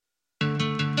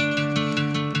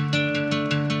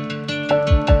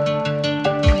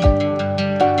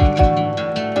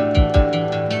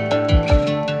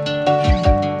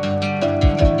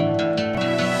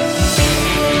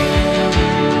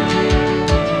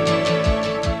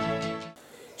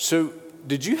So,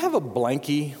 did you have a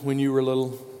blankie when you were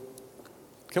little?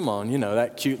 Come on,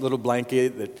 that cute little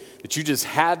blanket that you just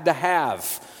had to have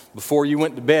before you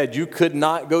went to bed. You could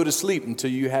not go to sleep until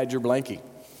you had your blankie.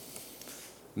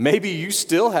 Maybe you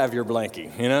still have your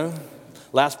blankie,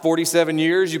 Last 47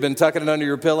 years, you've been tucking it under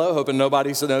your pillow, hoping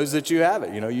nobody knows that you have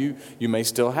it. You may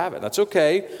still have it. That's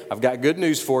okay. I've got good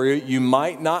news for you. You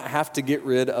might not have to get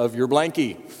rid of your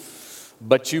blankie,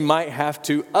 but you might have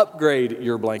to upgrade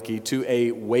your blankie to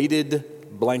a weighted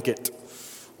blanket.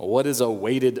 What is a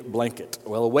weighted blanket?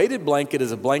 Well, a weighted blanket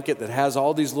is a blanket that has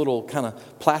all these little kind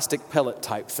of plastic pellet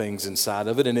type things inside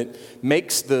of it, and it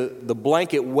makes the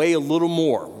blanket weigh a little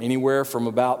more, anywhere from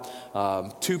about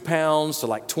 2 pounds to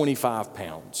like 25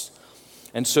 pounds.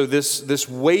 And so this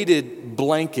weighted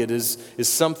blanket is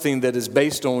something that is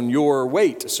based on your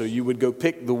weight. So you would go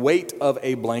pick the weight of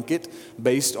a blanket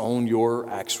based on your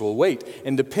actual weight.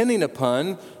 And depending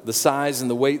upon the size and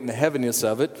the weight and the heaviness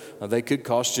of it, they could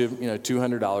cost you,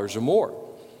 $200 or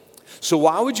more. So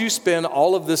why would you spend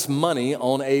all of this money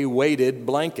on a weighted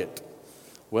blanket?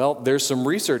 Well, there's some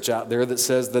research out there that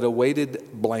says that a weighted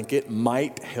blanket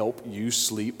might help you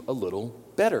sleep a little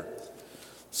better.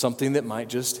 Something that might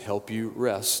just help you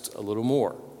rest a little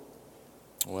more.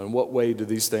 Well, in what way do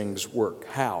these things work?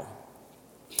 How?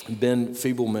 Ben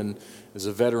Feebleman is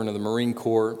a veteran of the Marine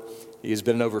Corps. He has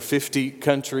been in over 50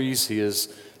 countries. He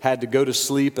has had to go to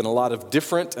sleep in a lot of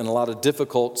different and a lot of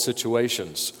difficult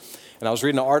situations. And I was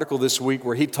reading an article this week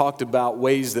where he talked about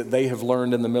ways that they have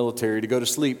learned in the military to go to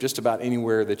sleep just about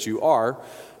anywhere that you are.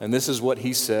 And this is what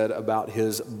he said about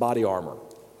his body armor.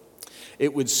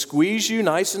 It would squeeze you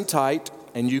nice and tight,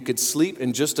 and you could sleep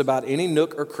in just about any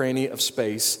nook or cranny of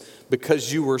space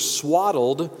because you were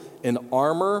swaddled in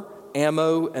armor,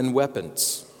 ammo, and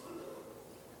weapons.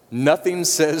 Nothing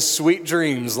says sweet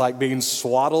dreams like being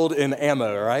swaddled in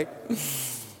ammo, right?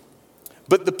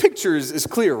 But the picture is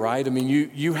clear, right? I mean,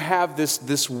 you have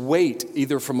this weight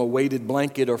either from a weighted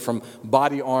blanket or from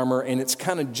body armor, and it's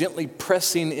kind of gently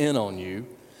pressing in on you.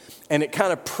 And it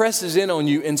kind of presses in on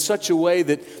you in such a way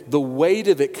that the weight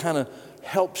of it kind of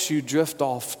helps you drift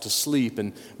off to sleep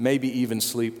and maybe even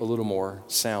sleep a little more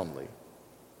soundly.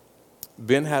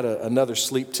 Ben had another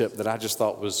sleep tip that I just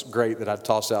thought was great that I'd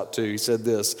toss out too. He said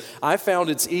this: I found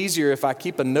it's easier if I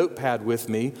keep a notepad with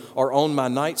me or on my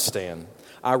nightstand.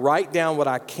 I write down what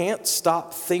I can't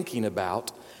stop thinking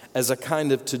about as a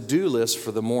kind of to-do list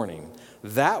for the morning.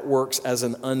 That works as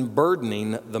an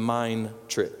unburdening the mind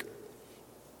trick.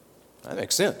 That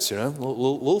makes sense,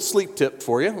 little sleep tip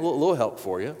for you, a little help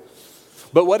for you.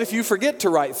 But what if you forget to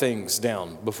write things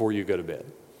down before you go to bed?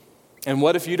 And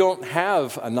what if you don't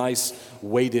have a nice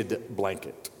weighted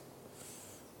blanket?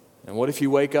 And what if you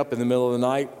wake up in the middle of the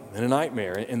night in a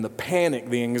nightmare, in the panic,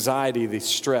 the anxiety, the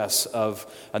stress of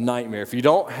a nightmare? If you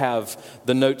don't have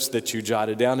the notes that you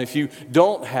jotted down, if you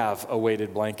don't have a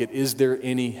weighted blanket, is there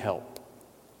any help?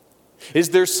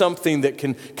 Is there something that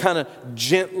can kind of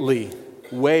gently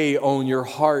weigh on your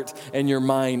heart and your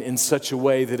mind in such a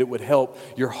way that it would help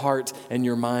your heart and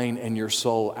your mind and your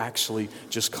soul actually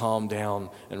just calm down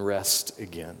and rest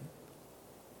again?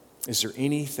 Is there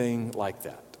anything like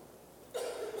that?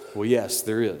 Well, yes,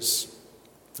 there is.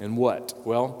 And what?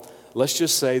 Well, let's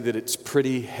just say that it's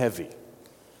pretty heavy.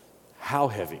 How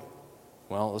heavy?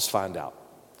 Well, let's find out.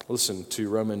 Listen to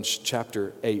Romans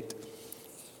chapter 8,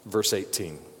 verse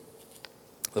 18.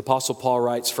 The Apostle Paul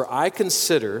writes, "For I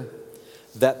consider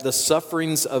that the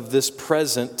sufferings of this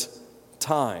present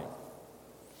time."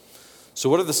 So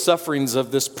what are the sufferings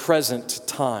of this present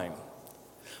time?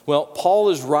 Well, Paul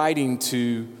is writing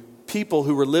to people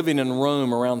who were living in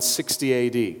Rome around 60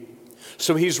 AD.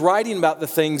 So he's writing about the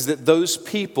things that those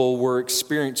people were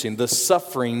experiencing, the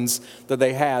sufferings that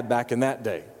they had back in that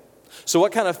day. So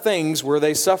what kind of things were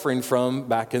they suffering from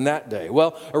back in that day?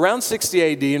 Well, around 60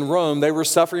 AD in Rome, they were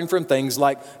suffering from things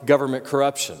like government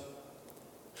corruption.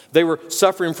 They were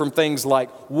suffering from things like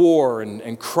war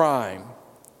and crime.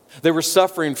 They were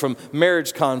suffering from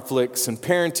marriage conflicts and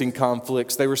parenting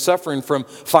conflicts. They were suffering from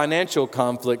financial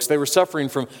conflicts. They were suffering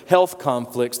from health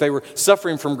conflicts. They were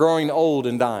suffering from growing old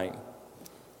and dying.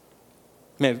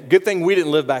 Man, good thing we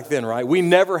didn't live back then, right? We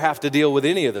never have to deal with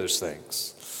any of those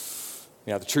things.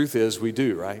 Yeah, the truth is we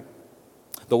do, right?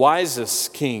 The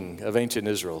wisest king of ancient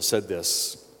Israel said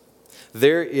this: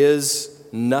 "There is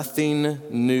nothing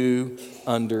new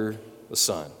under the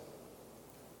sun."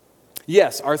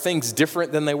 Yes, are things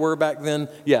different than they were back then?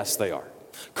 Yes, they are.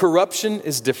 Corruption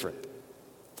is different.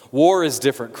 War is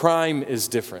different. Crime is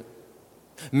different.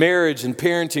 Marriage and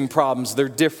parenting problems, they're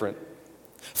different.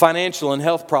 Financial and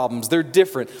health problems, they're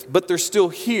different, but they're still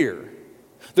here.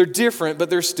 They're different, but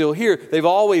they're still here. They've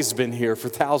always been here for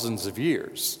thousands of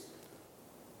years.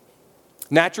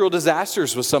 Natural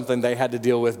disasters was something they had to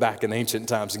deal with back in ancient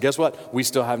times. And guess what? We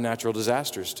still have natural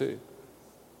disasters too.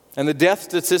 And the death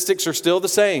statistics are still the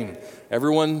same.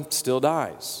 Everyone still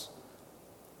dies.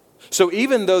 So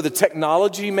even though the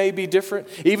technology may be different,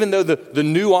 even though the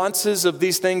nuances of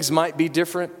these things might be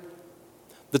different,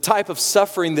 the type of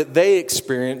suffering that they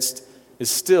experienced is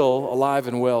still alive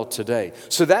and well today.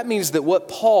 So that means that what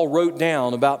Paul wrote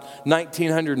down about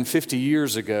 1950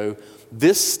 years ago,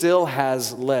 this still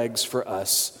has legs for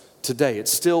us today. It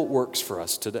still works for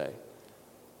us today.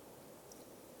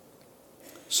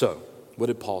 So, what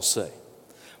did Paul say?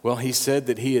 Well, he said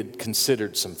that he had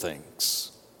considered some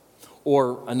things.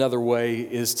 Or another way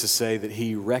is to say that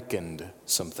he reckoned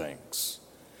some things.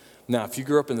 Now, if you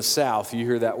grew up in the South, you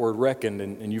hear that word reckoned,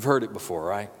 and you've heard it before,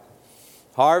 right?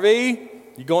 Harvey,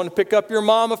 you going to pick up your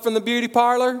mama from the beauty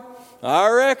parlor? I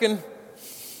reckon.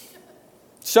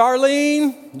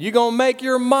 Charlene, you going to make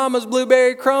your mama's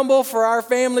blueberry crumble for our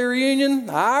family reunion?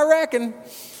 I reckon.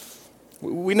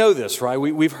 We know this, right?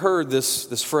 We've heard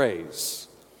this phrase.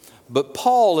 But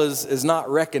Paul is not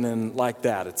reckoning like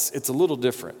that. It's a little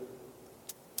different.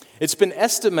 It's been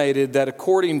estimated that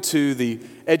according to the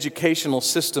educational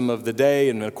system of the day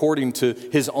and according to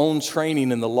his own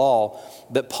training in the law,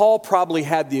 that Paul probably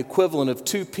had the equivalent of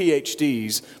 2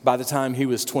 PhDs by the time he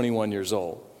was 21 years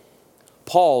old.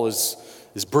 Paul is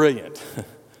brilliant.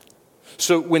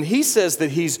 So when he says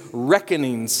that he's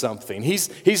reckoning something,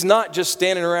 he's not just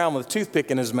standing around with a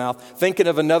toothpick in his mouth thinking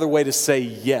of another way to say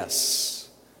yes.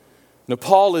 No,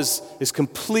 Paul is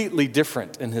completely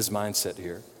different in his mindset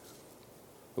here.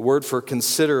 The word for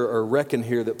consider or reckon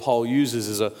here that Paul uses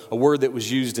is a word that was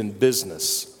used in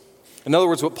business. In other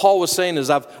words, what Paul was saying is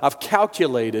I've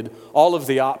calculated all of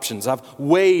the options. I've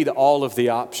weighed all of the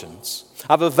options.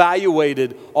 I've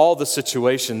evaluated all the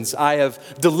situations. I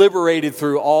have deliberated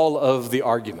through all of the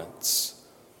arguments.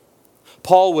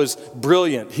 Paul was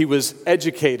brilliant. He was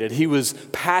educated. He was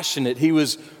passionate. He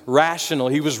was rational.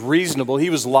 He was reasonable. He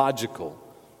was logical.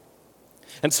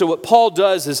 And so what Paul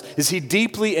does is he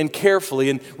deeply and carefully,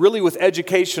 and really with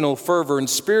educational fervor and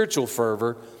spiritual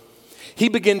fervor, he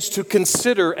begins to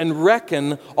consider and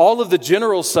reckon all of the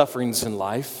general sufferings in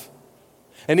life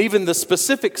and even the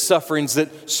specific sufferings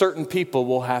that certain people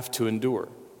will have to endure.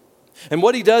 And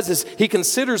what he does is he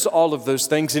considers all of those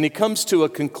things and he comes to a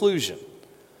conclusion.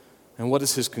 And what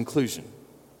is his conclusion?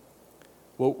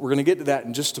 Well, we're going to get to that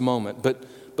in just a moment, but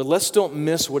let's don't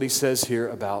miss what he says here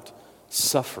about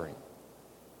suffering.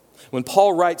 When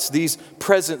Paul writes these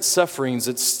present sufferings,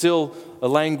 it's still a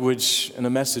language and a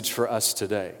message for us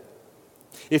today.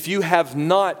 If you have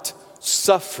not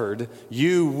suffered,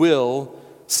 you will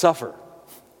suffer.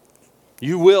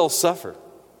 You will suffer.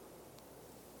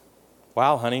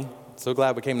 Wow, honey, so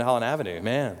glad we came to Holland Avenue.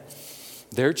 Man,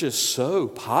 they're just so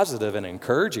positive and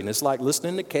encouraging. It's like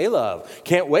listening to Caleb.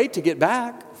 Can't wait to get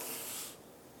back.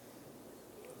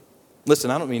 Listen,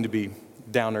 I don't mean to be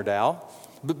downer Dow.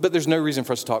 But there's no reason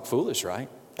for us to talk foolish, right?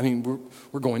 I mean,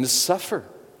 we're going to suffer.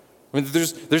 I mean,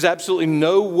 there's absolutely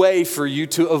no way for you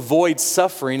to avoid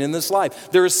suffering in this life.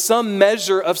 There is some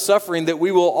measure of suffering that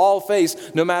we will all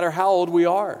face no matter how old we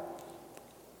are.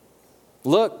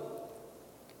 Look,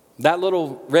 that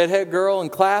little redhead girl in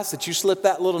class that you slip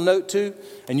that little note to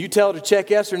and you tell her to check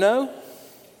yes or no,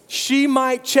 she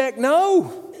might check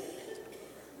no.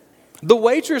 The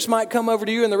waitress might come over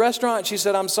to you in the restaurant. She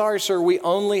said, "I'm sorry, sir, we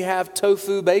only have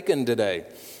tofu bacon today."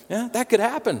 Yeah, that could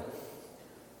happen.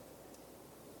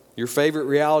 Your favorite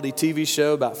reality TV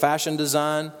show about fashion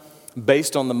design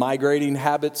based on the migrating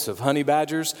habits of honey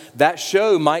badgers, that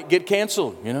show might get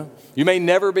canceled, You may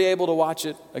never be able to watch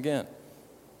it again.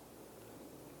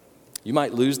 You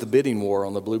might lose the bidding war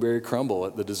on the blueberry crumble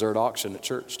at the dessert auction at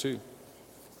church, too.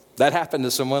 That happened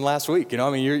to someone last week.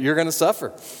 You're going to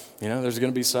suffer. There's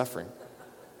going to be suffering.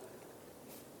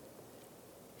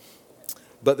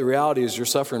 But the reality is your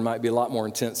suffering might be a lot more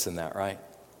intense than that, right?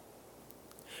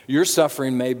 Your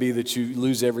suffering may be that you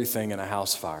lose everything in a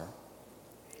house fire.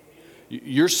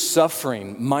 Your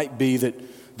suffering might be that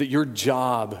your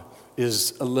job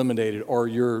is eliminated or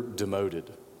you're demoted.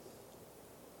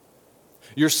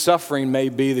 Your suffering may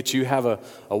be that you have a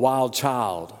wild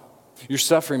child. Your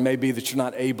suffering may be that you're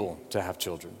not able to have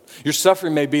children. Your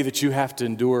suffering may be that you have to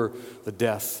endure the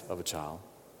death of a child.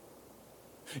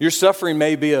 Your suffering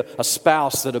may be a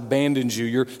spouse that abandons you.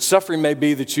 Your suffering may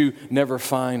be that you never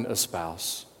find a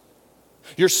spouse.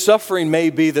 Your suffering may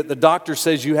be that the doctor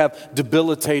says you have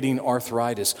debilitating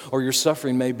arthritis, or your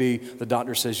suffering may be the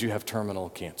doctor says you have terminal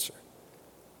cancer.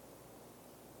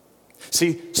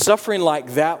 See, suffering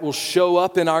like that will show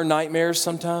up in our nightmares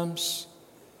sometimes,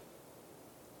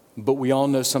 but we all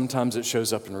know sometimes it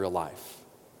shows up in real life.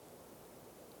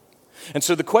 And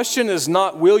so the question is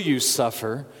not, will you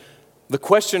suffer? The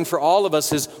question for all of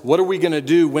us is, what are we going to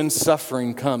do when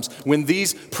suffering comes? When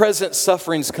these present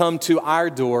sufferings come to our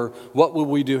door, what will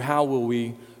we do? How will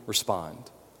we respond?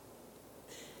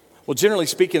 Well, generally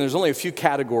speaking, there's only a few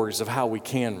categories of how we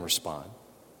can respond.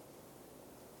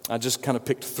 I just kind of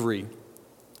picked 3.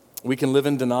 We can live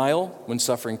in denial when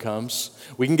suffering comes.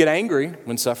 We can get angry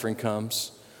when suffering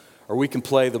comes. Or we can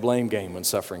play the blame game when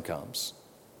suffering comes.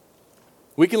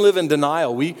 We can live in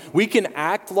denial. We can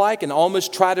act like and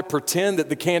almost try to pretend that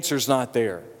the cancer's not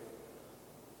there.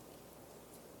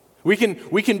 We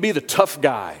can be the tough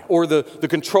guy or the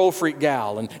control freak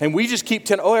gal. And we just keep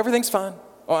telling, everything's fine.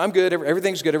 Oh, I'm good.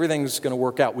 Everything's good. Everything's going to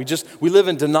work out. We live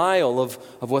in denial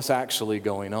of what's actually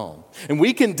going on. And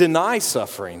we can deny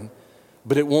suffering,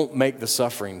 but it won't make the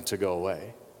suffering to go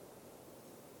away.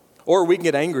 Or we can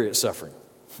get angry at suffering.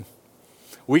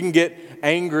 We can get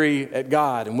angry at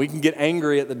God, and we can get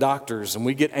angry at the doctors, and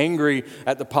we get angry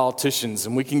at the politicians,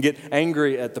 and we can get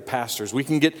angry at the pastors. We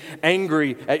can get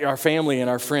angry at our family and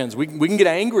our friends. We can get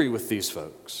angry with these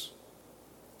folks.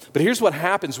 But here's what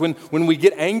happens when we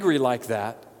get angry like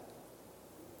that.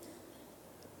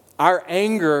 Our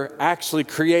anger actually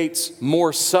creates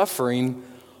more suffering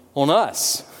on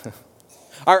us.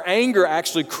 Our anger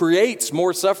actually creates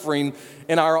more suffering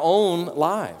in our own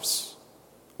lives.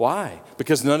 Why?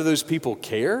 Because none of those people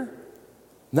care?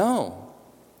 No.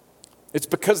 It's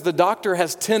because the doctor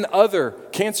has 10 other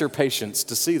cancer patients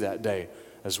to see that day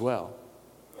as well.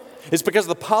 It's because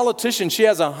the politician, she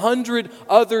has 100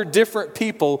 other different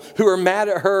people who are mad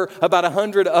at her about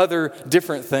 100 other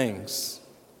different things.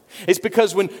 It's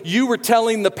because when you were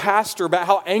telling the pastor about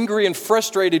how angry and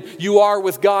frustrated you are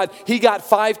with God, he got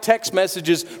 5 text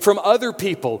messages from other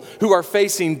people who are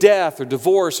facing death or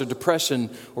divorce or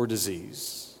depression or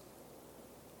disease.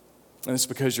 And it's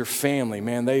because your family,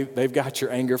 man, they've got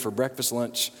your anger for breakfast,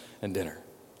 lunch, and dinner.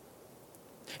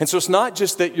 And so it's not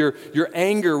just that your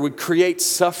anger would create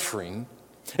suffering.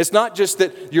 It's not just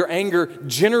that your anger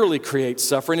generally creates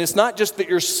suffering. It's not just that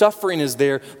your suffering is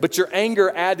there, but your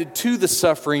anger added to the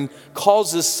suffering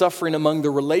causes suffering among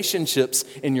the relationships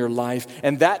in your life.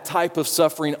 And that type of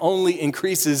suffering only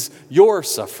increases your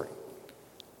suffering.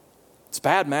 It's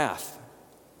bad math.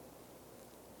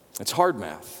 It's hard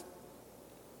math.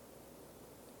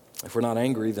 If we're not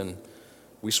angry, then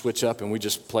we switch up and we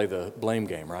just play the blame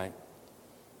game, right?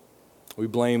 We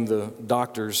blame the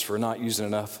doctors for not using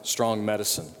enough strong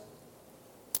medicine.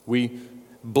 We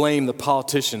blame the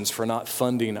politicians for not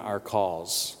funding our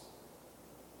cause.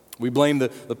 We blame the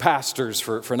pastors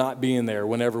for not being there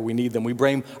whenever we need them. We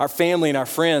blame our family and our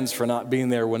friends for not being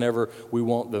there whenever we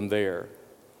want them there.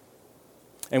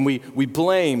 And we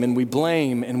blame and we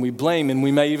blame and we blame, and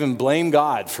we may even blame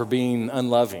God for being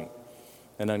unloving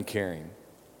and uncaring.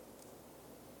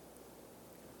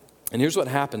 And here's what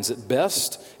happens. At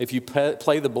best, if you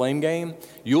play the blame game,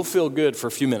 you'll feel good for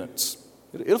a few minutes.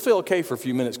 It'll feel okay for a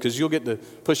few minutes because you'll get to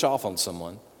push off on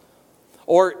someone.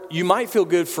 Or you might feel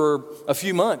good for a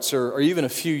few months or even a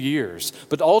few years.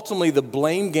 But ultimately, the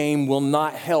blame game will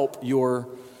not help your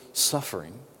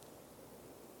suffering.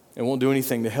 It won't do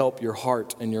anything to help your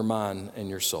heart and your mind and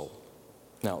your soul.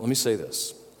 Now, let me say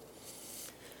this.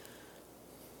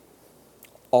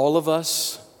 All of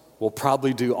us will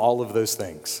probably do all of those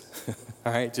things,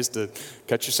 all right? Just to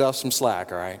cut yourself some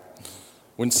slack, all right?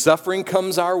 When suffering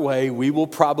comes our way, we will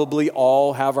probably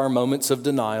all have our moments of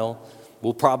denial.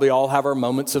 We'll probably all have our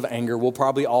moments of anger. We'll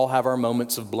probably all have our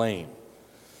moments of blame.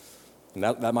 And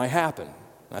that might happen.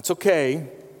 That's okay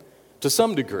to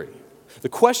some degree. The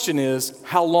question is,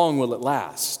 how long will it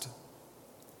last?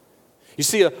 You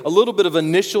see, a little bit of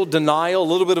initial denial, a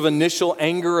little bit of initial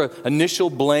anger, initial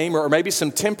blame, or maybe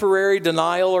some temporary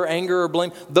denial or anger or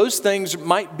blame, those things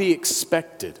might be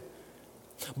expected.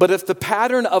 But if the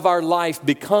pattern of our life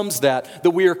becomes that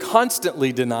we are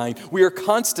constantly denying, we are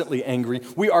constantly angry,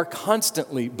 we are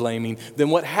constantly blaming, then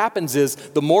what happens is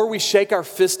the more we shake our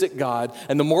fist at God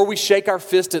and the more we shake our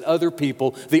fist at other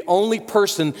people, the only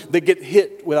person that get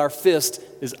hit with our fist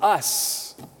is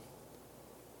us.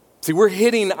 See, we're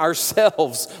hitting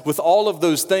ourselves with all of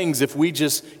those things if we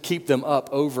just keep them up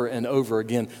over and over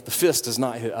again. The fist does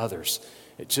not hit others.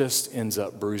 It just ends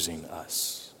up bruising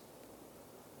us.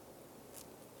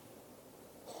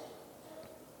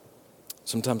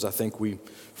 Sometimes I think we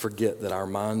forget that our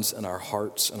minds and our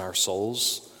hearts and our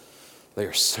souls, they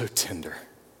are so tender.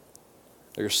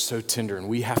 They are so tender, and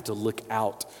we have to look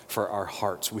out for our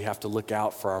hearts. We have to look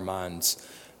out for our minds.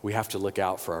 We have to look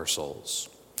out for our souls.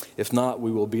 If not,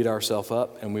 we will beat ourselves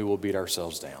up and we will beat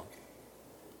ourselves down.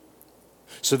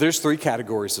 So there's 3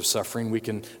 categories of suffering. We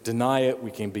can deny it,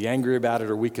 we can be angry about it,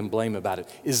 or we can blame about it.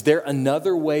 Is there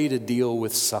another way to deal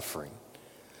with suffering?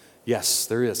 Yes,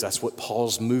 there is. That's what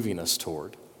Paul's moving us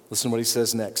toward. Listen to what he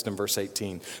says next in verse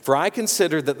 18. For I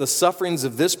consider that the sufferings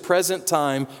of this present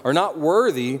time are not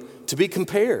worthy to be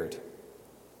compared.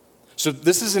 So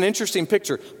this is an interesting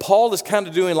picture. Paul is kind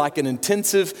of doing like an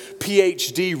intensive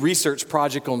PhD research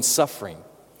project on suffering.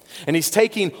 And he's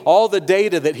taking all the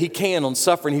data that he can on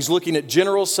suffering. He's looking at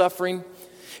general suffering.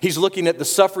 He's looking at the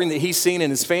suffering that he's seen in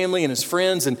his family and his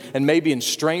friends and maybe in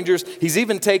strangers. He's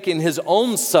even taking his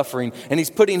own suffering and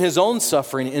he's putting his own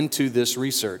suffering into this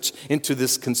research, into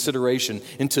this consideration,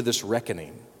 into this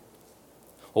reckoning.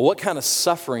 Well, what kind of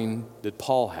suffering did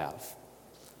Paul have?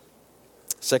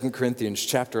 2 Corinthians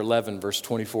chapter 11, verse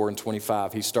 24 and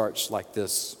 25, he starts like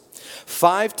this.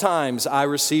 5 times I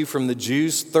received from the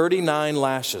Jews 39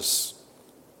 lashes.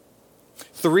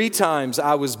 3 times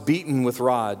I was beaten with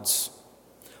rods.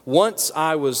 Once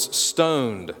I was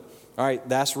stoned. All right,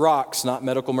 that's rocks, not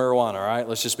medical marijuana, all right?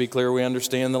 Let's just be clear we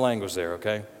understand the language there,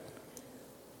 okay?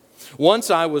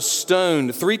 Once I was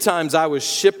stoned. 3 times I was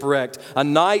shipwrecked. A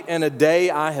night and a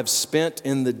day I have spent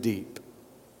in the deep.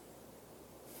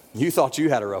 You thought you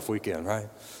had a rough weekend, right?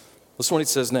 Listen to what he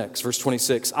says next, verse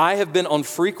 26. I have been on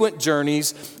frequent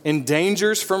journeys in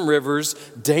dangers from rivers,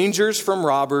 dangers from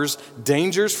robbers,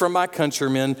 dangers from my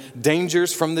countrymen,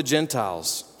 dangers from the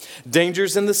Gentiles.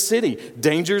 Dangers in the city,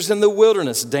 dangers in the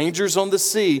wilderness, dangers on the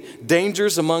sea,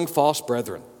 dangers among false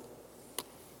brethren.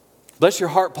 Bless your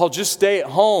heart, Paul, just stay at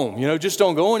home. Just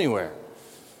don't go anywhere.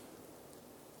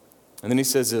 And then he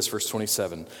says this, verse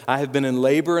 27. I have been in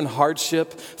labor and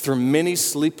hardship through many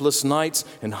sleepless nights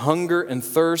and hunger and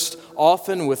thirst,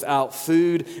 often without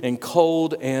food and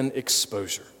cold and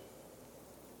exposure.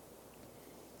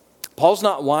 Paul's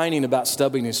not whining about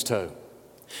stubbing his toe.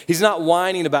 He's not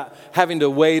whining about having to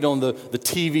wait on the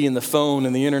TV and the phone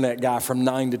and the internet guy from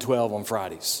 9 to 12 on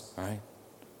Fridays, all right?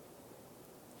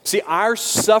 See, our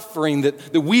suffering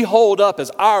that we hold up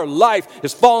as our life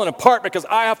is falling apart because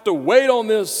I have to wait on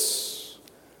this.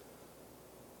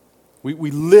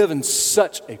 We live in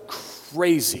such a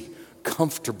crazy,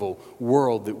 comfortable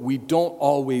world that we don't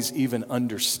always even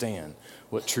understand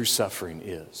what true suffering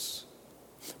is.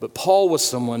 But Paul was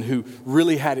someone who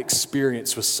really had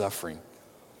experience with suffering.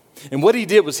 And what he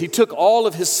did was he took all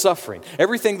of his suffering,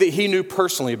 everything that he knew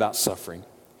personally about suffering.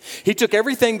 He took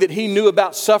everything that he knew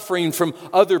about suffering from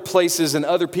other places and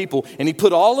other people, and he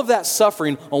put all of that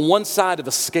suffering on one side of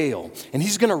a scale. And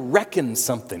he's going to reckon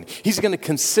something. He's going to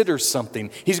consider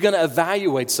something. He's going to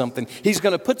evaluate something. He's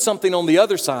going to put something on the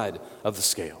other side of the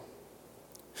scale.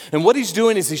 And what he's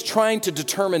doing is he's trying to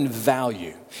determine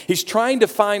value. He's trying to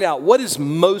find out what is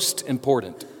most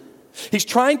important. He's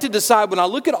trying to decide, when I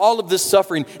look at all of this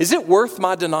suffering, is it worth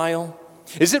my denial?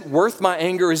 Is it worth my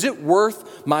anger? Is it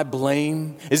worth my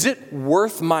blame? Is it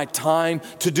worth my time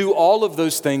to do all of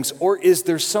those things? Or is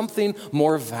there something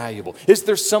more valuable? Is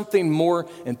there something more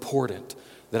important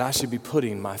that I should be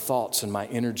putting my thoughts and my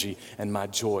energy and my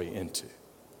joy into?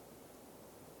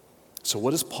 So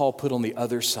what does Paul put on the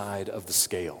other side of the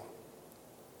scale?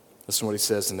 Listen to what he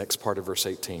says in the next part of verse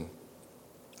 18.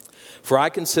 For I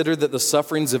consider that the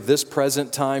sufferings of this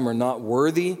present time are not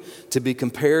worthy to be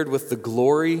compared with the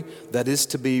glory that is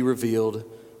to be revealed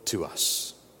to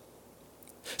us.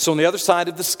 So on the other side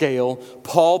of the scale,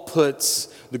 Paul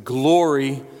puts the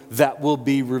glory that will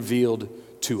be revealed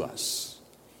to us.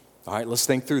 All right, let's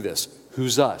think through this.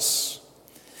 Who's us?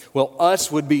 Well,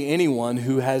 us would be anyone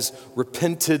who has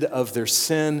repented of their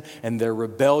sin and their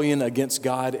rebellion against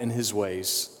God and his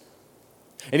ways.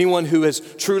 Anyone who has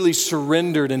truly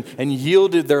surrendered and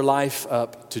yielded their life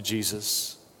up to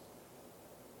Jesus.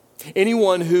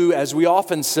 Anyone who, as we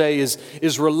often say,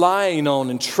 is relying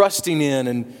on and trusting in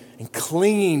and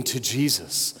clinging to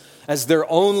Jesus as their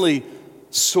only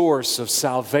source of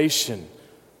salvation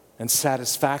and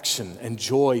satisfaction and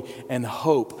joy and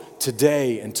hope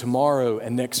today and tomorrow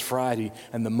and next Friday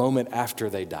and the moment after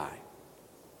they die.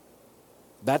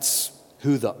 That's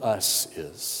who the us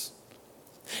is.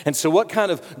 And so what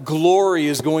kind of glory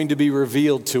is going to be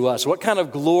revealed to us? What kind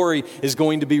of glory is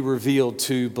going to be revealed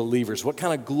to believers? What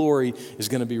kind of glory is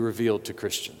going to be revealed to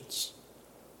Christians?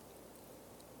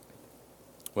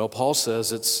 Well, Paul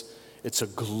says it's a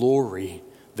glory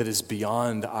that is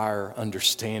beyond our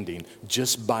understanding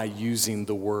just by using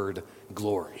the word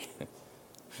glory.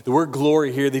 The word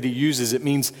glory here that he uses, it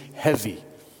means heavy.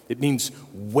 It means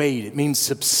weight. It means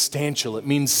substantial. It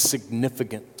means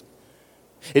significant.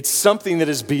 It's something that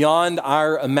is beyond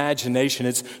our imagination.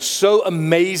 It's so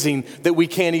amazing that we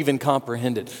can't even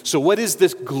comprehend it. So what is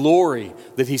this glory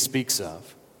that he speaks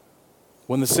of?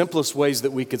 One of the simplest ways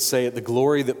that we could say it, the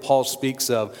glory that Paul speaks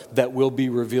of that will be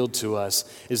revealed to us,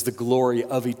 is the glory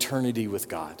of eternity with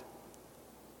God.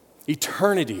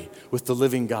 Eternity with the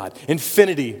living God.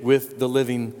 Infinity with the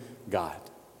living God.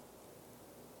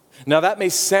 Now that may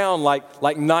sound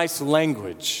like nice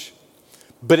language,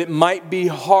 but it might be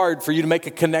hard for you to make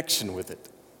a connection with it.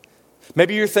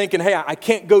 Maybe you're thinking, hey, I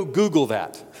can't go Google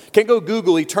that. Can't go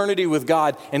Google eternity with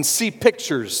God and see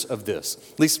pictures of this.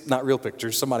 At least not real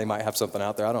pictures. Somebody might have something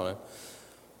out there. I don't know.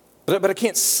 But I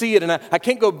can't see it, and I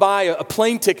can't go buy a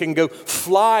plane ticket and go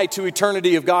fly to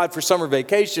eternity of God for summer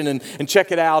vacation and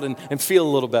check it out and feel a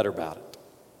little better about it.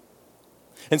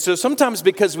 And so sometimes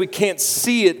because we can't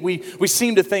see it, we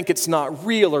seem to think it's not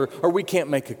real or we can't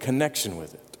make a connection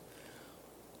with it.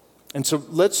 And so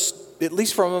let's, at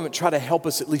least for a moment, try to help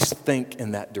us at least think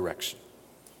in that direction.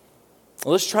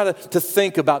 Let's try to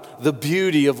think about the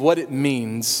beauty of what it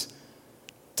means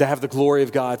to have the glory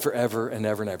of God forever and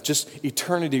ever and ever. Just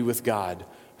eternity with God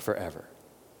forever.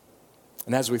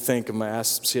 And as we think, I'm going to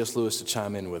ask C.S. Lewis to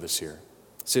chime in with us here.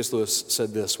 C.S. Lewis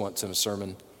said this once in a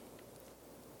sermon.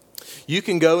 You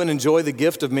can go and enjoy the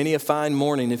gift of many a fine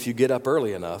morning if you get up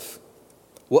early enough.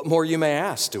 What more you may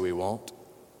ask do we want?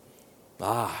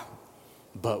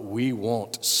 But we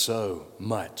want so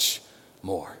much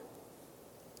more.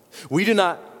 We do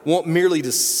not want merely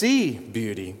to see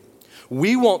beauty.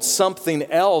 We want something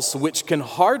else which can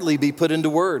hardly be put into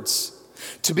words.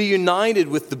 To be united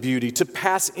with the beauty, to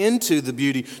pass into the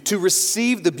beauty, to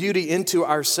receive the beauty into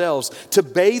ourselves, to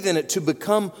bathe in it, to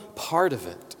become part of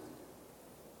it.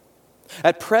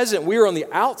 At present, we are on the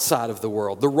outside of the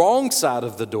world, the wrong side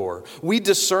of the door. We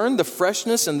discern the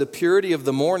freshness and the purity of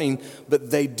the morning,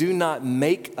 but they do not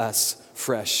make us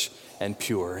fresh and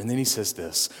pure. And then he says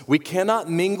this, we cannot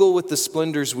mingle with the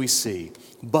splendors we see,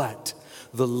 but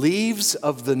the leaves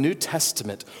of the New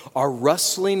Testament are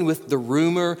rustling with the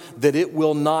rumor that it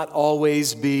will not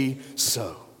always be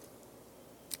so.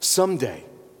 Someday,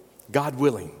 God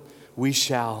willing, we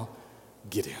shall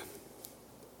get in.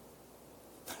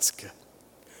 That's good.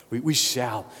 We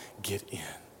shall get in.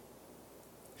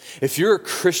 If you're a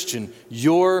Christian,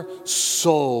 your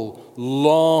soul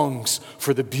longs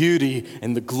for the beauty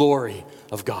and the glory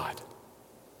of God.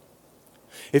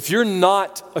 If you're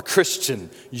not a Christian,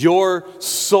 your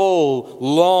soul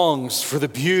longs for the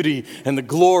beauty and the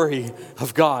glory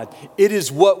of God. It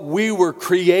is what we were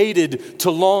created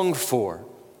to long for.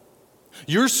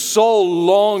 Your soul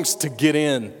longs to get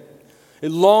in. It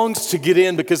longs to get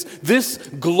in because this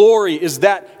glory is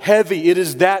that heavy, it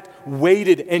is that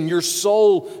weighted, and your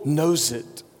soul knows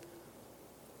it.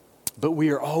 But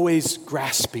we are always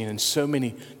grasping in so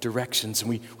many directions, and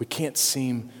we can't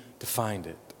seem to find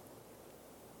it.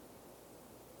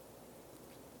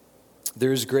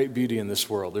 There is great beauty in this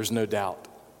world, there's no doubt.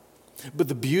 But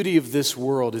the beauty of this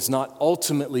world is not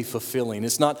ultimately fulfilling.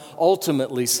 It's not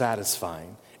ultimately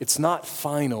satisfying. It's not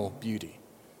final beauty.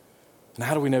 And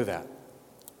how do we know that?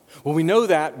 Well, we know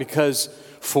that because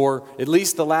for at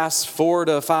least the last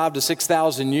 4,000 to 5,000 to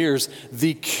 6,000 years,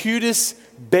 the cutest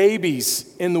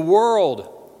babies in the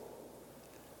world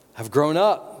have grown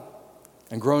up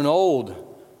and grown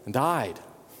old and died.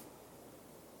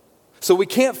 So we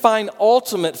can't find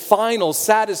ultimate, final,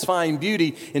 satisfying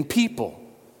beauty in people.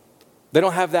 They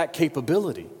don't have that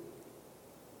capability.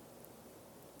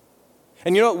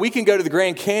 And you know what? We can go to the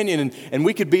Grand Canyon and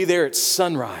we could be there at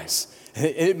sunrise. And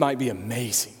it might be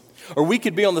amazing. Or we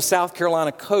could be on the South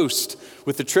Carolina coast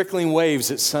with the trickling waves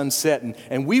at sunset,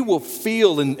 and we will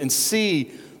feel and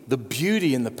see the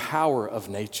beauty and the power of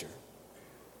nature.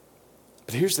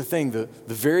 But here's the thing, the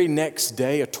very next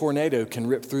day, a tornado can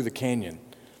rip through the canyon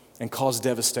and cause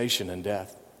devastation and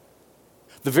death.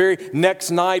 The very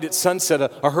next night at sunset,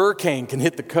 a hurricane can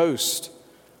hit the coast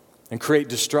and create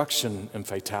destruction and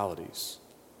fatalities.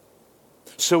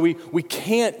 So we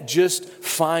can't just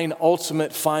find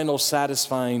ultimate, final,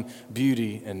 satisfying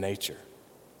beauty in nature.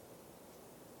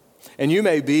 And you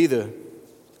may be the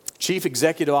chief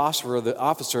executive officer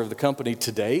of the company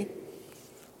today,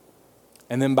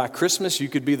 and then by Christmas you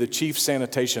could be the chief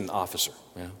sanitation officer.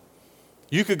 Yeah.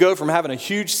 You could go from having a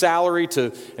huge salary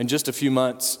to, in just a few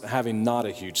months, having not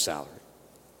a huge salary.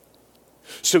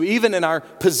 So even in our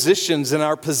positions and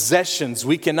our possessions,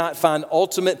 we cannot find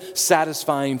ultimate,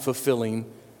 satisfying,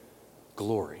 fulfilling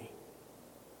glory.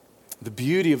 The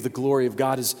beauty of the glory of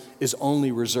God is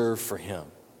only reserved for Him.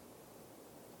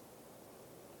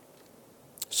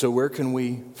 So where can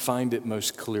we find it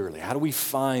most clearly? How do we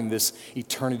find this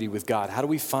eternity with God? How do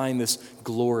we find this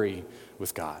glory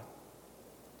with God?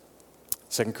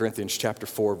 2 Corinthians chapter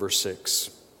 4, verse 6.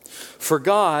 For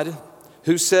God,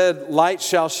 who said, "Light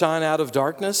shall shine out of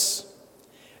darkness,"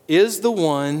 is the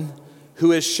one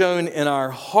who has shown in our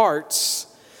hearts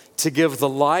to give the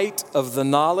light of the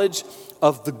knowledge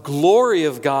of the glory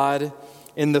of God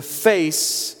in the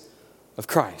face of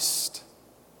Christ.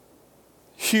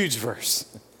 Huge verse.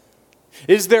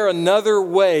 Is there another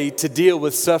way to deal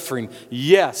with suffering?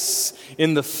 Yes,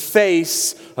 in the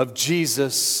face of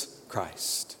Jesus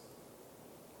Christ.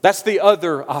 That's the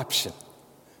other option.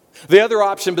 The other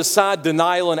option beside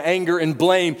denial and anger and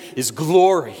blame is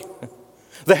glory.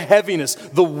 The heaviness,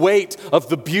 the weight of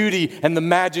the beauty and the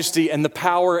majesty and the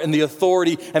power and the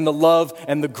authority and the love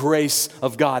and the grace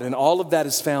of God. And all of that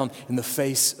is found in the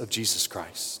face of Jesus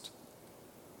Christ.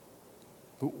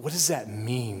 What does that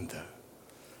mean, though?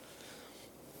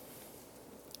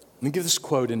 Let me give this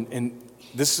quote, and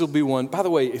this will be one. By the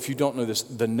way, if you don't know this,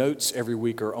 the notes every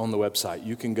week are on the website.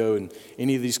 You can go and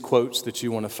any of these quotes that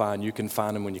you want to find, you can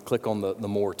find them when you click on the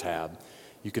More tab.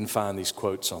 You can find these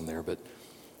quotes on there.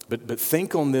 But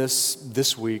think on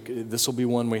this week. This will be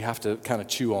one we have to kind of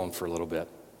chew on for a little bit.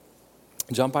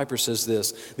 John Piper says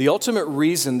this: the ultimate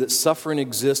reason that suffering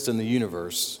exists in the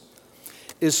universe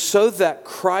is so that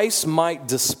Christ might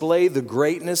display the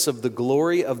greatness of the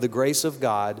glory of the grace of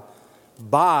God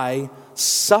by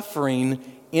suffering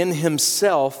in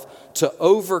himself to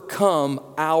overcome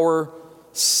our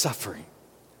suffering.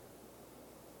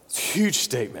 It's a huge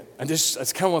statement. I just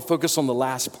kind of want to focus on the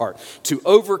last part. To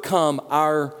overcome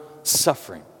our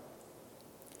suffering.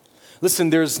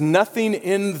 Listen, there's nothing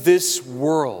in this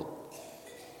world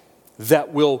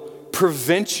that will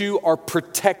prevent you or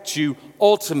protect you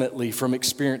ultimately from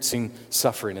experiencing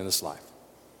suffering in this life.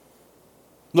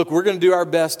 Look, we're going to do our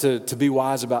best to be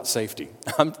wise about safety.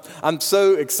 I'm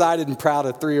so excited and proud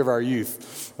of 3 of our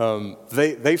youth.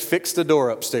 They fixed a door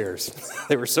upstairs.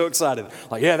 They were so excited.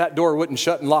 Like, yeah, that door wouldn't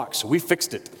shut and lock, so we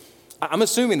fixed it. I'm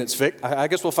assuming it's fixed. I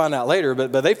guess we'll find out later,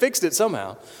 but they fixed it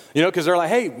somehow. Because they're like,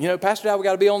 hey, Pastor Dad, we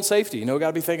got to be on safety. We got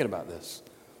to be thinking about this.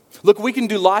 Look, we can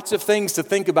do lots of things to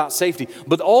think about safety,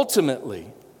 but ultimately,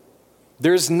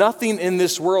 there's nothing in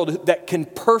this world that can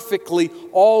perfectly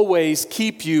always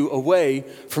keep you away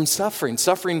from suffering.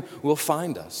 Suffering will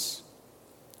find us.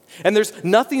 And there's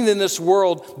nothing in this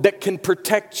world that can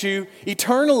protect you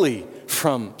eternally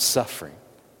from suffering.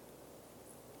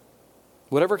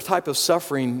 Whatever type of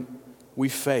suffering we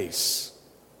face,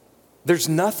 there's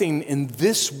nothing in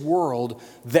this world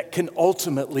that can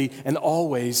ultimately and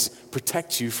always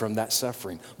protect you from that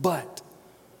suffering. But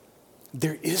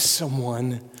there is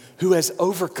someone who has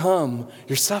overcome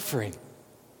your suffering.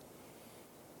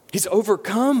 He's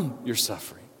overcome your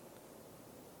suffering.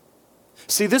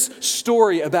 See, this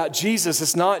story about Jesus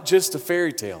is not just a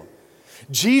fairy tale.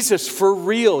 Jesus, for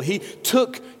real, he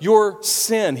took your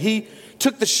sin. He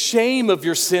took the shame of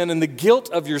your sin and the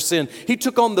guilt of your sin. He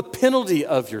took on the penalty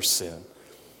of your sin.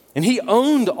 And he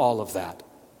owned all of that.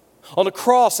 On a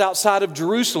cross outside of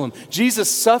Jerusalem, Jesus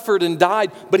suffered and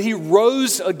died, but he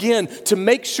rose again to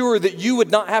make sure that you would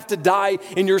not have to die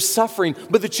in your suffering,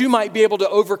 but that you might be able to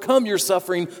overcome your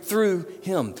suffering through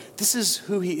him. This is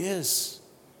who he is.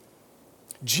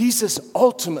 Jesus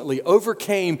ultimately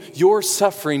overcame your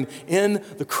suffering in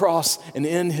the cross and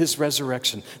in his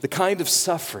resurrection. The kind of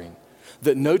suffering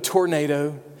that no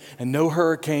tornado and no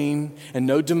hurricane and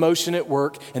no demotion at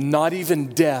work and not even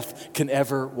death can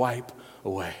ever wipe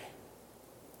away.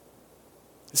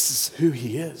 This is who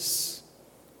he is.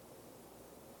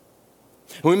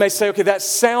 And we may say, okay, that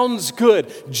sounds good.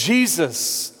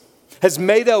 Jesus has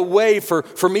made a way for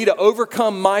me to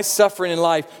overcome my suffering in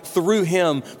life through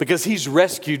him because he's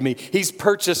rescued me. He's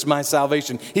purchased my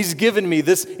salvation. He's given me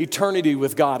this eternity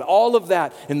with God. All of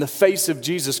that in the face of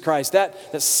Jesus Christ.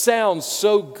 That sounds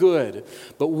so good.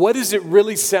 But what does it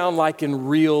really sound like in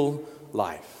real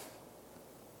life?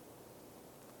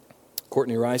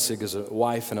 Courtney Reisig is a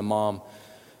wife and a mom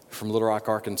from Little Rock,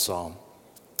 Arkansas.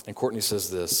 And Courtney says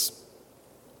this: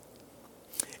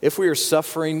 if we are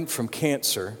suffering from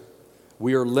cancer,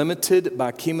 we are limited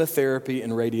by chemotherapy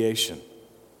and radiation.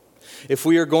 If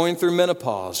we are going through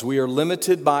menopause, we are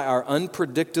limited by our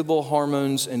unpredictable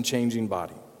hormones and changing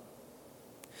body.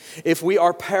 If we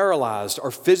are paralyzed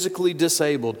or physically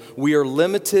disabled, we are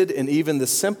limited in even the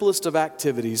simplest of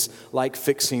activities like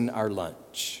fixing our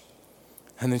lunch.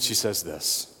 And then she says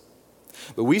this: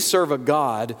 but we serve a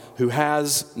God who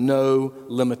has no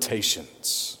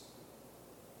limitations.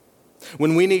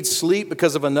 When we need sleep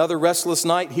because of another restless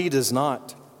night, he does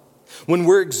not. When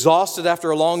we're exhausted after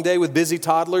a long day with busy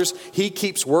toddlers, He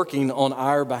keeps working on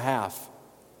our behalf.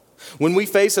 When we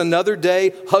face another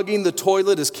day hugging the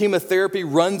toilet as chemotherapy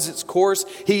runs its course,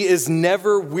 He is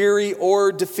never weary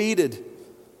or defeated.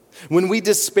 When we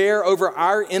despair over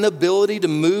our inability to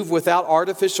move without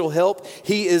artificial help,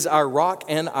 He is our rock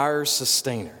and our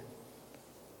sustainer.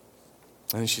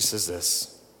 And then she says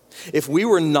this: if we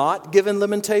were not given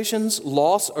limitations,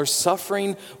 loss, or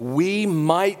suffering, we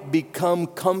might become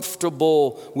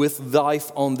comfortable with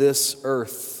life on this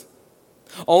earth.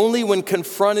 Only when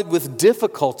confronted with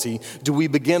difficulty do we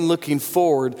begin looking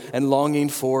forward and longing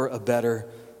for a better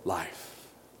life.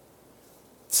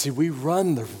 See, we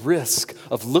run the risk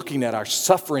of looking at our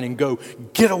suffering and go,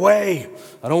 get away.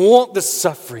 I don't want this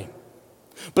suffering.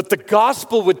 But the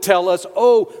gospel would tell us,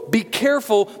 oh, be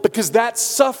careful, because that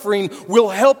suffering will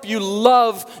help you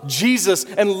love Jesus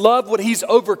and love what He's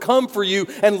overcome for you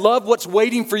and love what's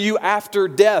waiting for you after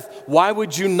death. Why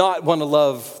would you not want to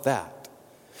love that?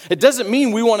 It doesn't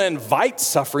mean we want to invite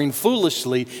suffering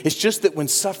foolishly. It's just that when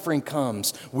suffering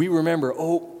comes, we remember,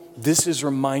 oh, this is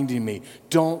reminding me,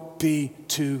 don't be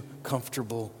too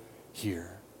comfortable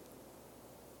here.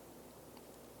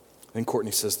 Then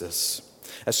Courtney says this: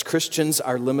 as Christians,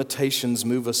 our limitations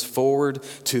move us forward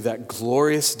to that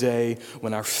glorious day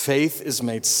when our faith is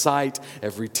made sight,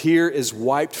 every tear is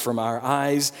wiped from our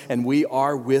eyes, and we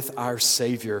are with our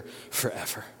Savior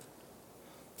forever.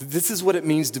 This is what it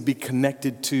means to be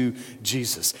connected to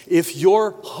Jesus. If your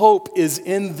hope is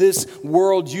in this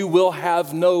world, you will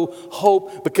have no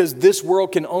hope, because this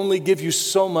world can only give you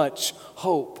so much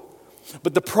hope.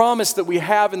 But the promise that we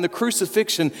have in the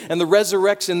crucifixion and the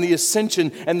resurrection, the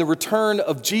ascension and the return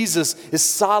of Jesus is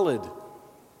solid.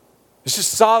 It's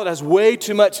just solid. It has way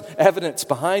too much evidence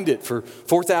behind it for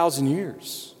 4,000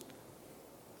 years.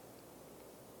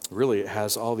 Really, it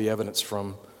has all the evidence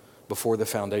from before the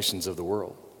foundations of the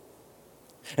world.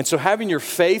 And so having your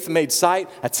faith made sight,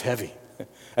 that's heavy.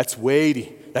 That's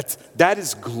weighty. That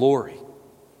is glory.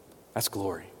 That's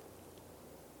glory.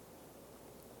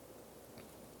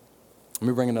 Let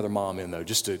me bring another mom in, though.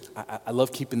 I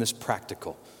love keeping this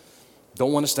practical.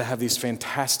 Don't want us to have these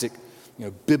fantastic,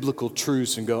 biblical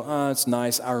truths and go, it's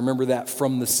nice. I remember that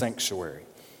from the sanctuary.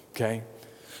 Okay?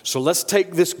 So let's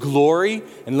take this glory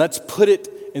and let's put it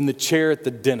in the chair at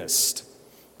the dentist.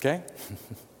 Okay?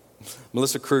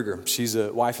 Melissa Kruger, she's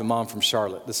a wife and mom from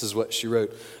Charlotte. This is what she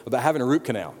wrote about having a root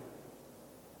canal.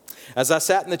 As I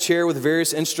sat in the chair with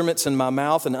various instruments in my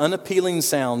mouth and unappealing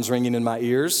sounds ringing in my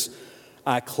ears,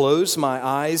 I closed my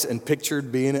eyes and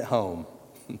pictured being at home.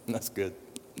 That's good.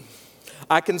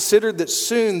 I considered that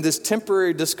soon this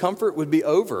temporary discomfort would be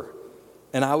over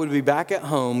and I would be back at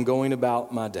home going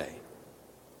about my day.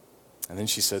 And then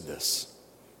she said this: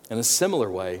 in a similar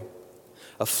way,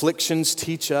 afflictions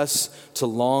teach us to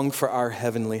long for our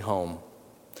heavenly home.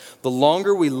 The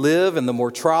longer we live and the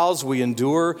more trials we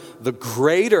endure, the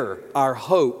greater our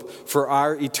hope for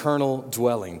our eternal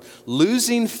dwelling.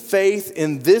 Losing faith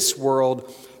in this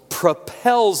world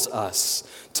propels us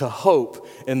to hope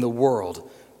in the world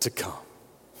to come.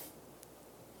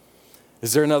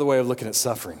 Is there another way of looking at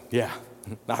suffering? Yeah,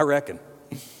 I reckon.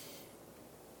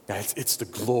 It's the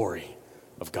glory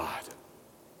of God.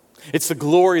 It's the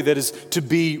glory that is to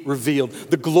be revealed.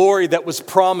 The glory that was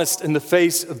promised in the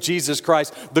face of Jesus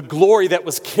Christ. The glory that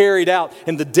was carried out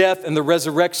in the death and the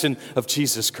resurrection of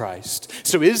Jesus Christ.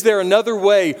 So is there another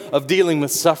way of dealing with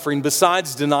suffering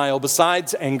besides denial,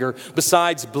 besides anger,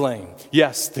 besides blame?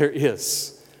 Yes, there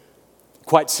is.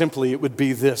 Quite simply, it would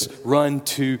be this: run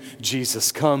to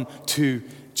Jesus. Come to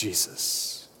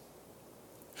Jesus.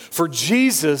 For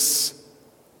Jesus,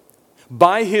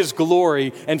 by His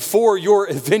glory and for your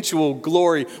eventual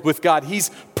glory with God, He's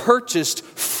purchased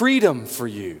freedom for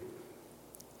you.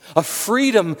 A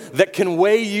freedom that can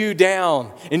weigh you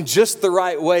down in just the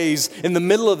right ways in the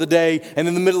middle of the day and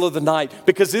in the middle of the night.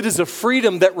 Because it is a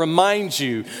freedom that reminds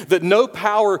you that no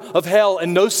power of hell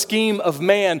and no scheme of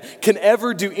man can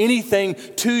ever do anything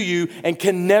to you and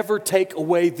can never take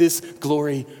away this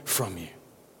glory from you.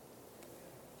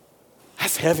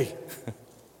 That's heavy.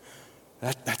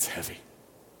 That's heavy.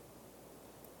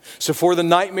 So for the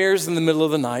nightmares in the middle of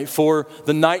the night, for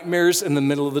the nightmares in the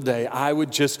middle of the day, I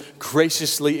would just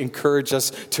graciously encourage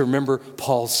us to remember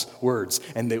Paul's words,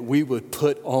 and that we would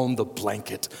put on the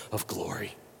blanket of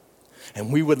glory.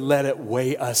 And we would let it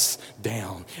weigh us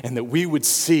down, and that we would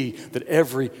see that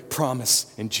every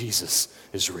promise in Jesus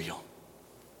is real.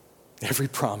 Every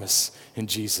promise in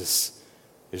Jesus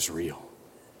is real.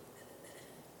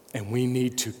 And we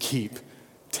need to keep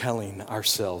telling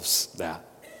ourselves that,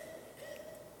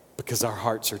 because our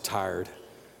hearts are tired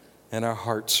and our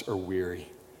hearts are weary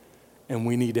And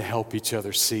we need to help each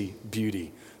other see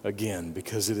beauty again,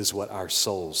 because it is what our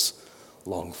souls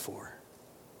long for.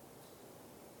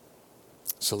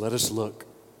 So let us look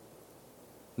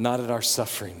not at our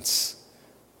sufferings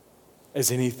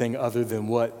as anything other than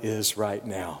what is right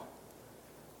now,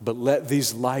 but let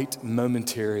these light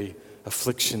momentary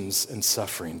afflictions and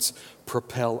sufferings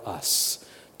propel us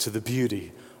to the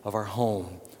beauty of our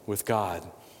home with God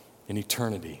in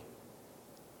eternity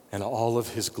and all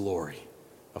of his glory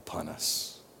upon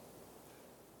us.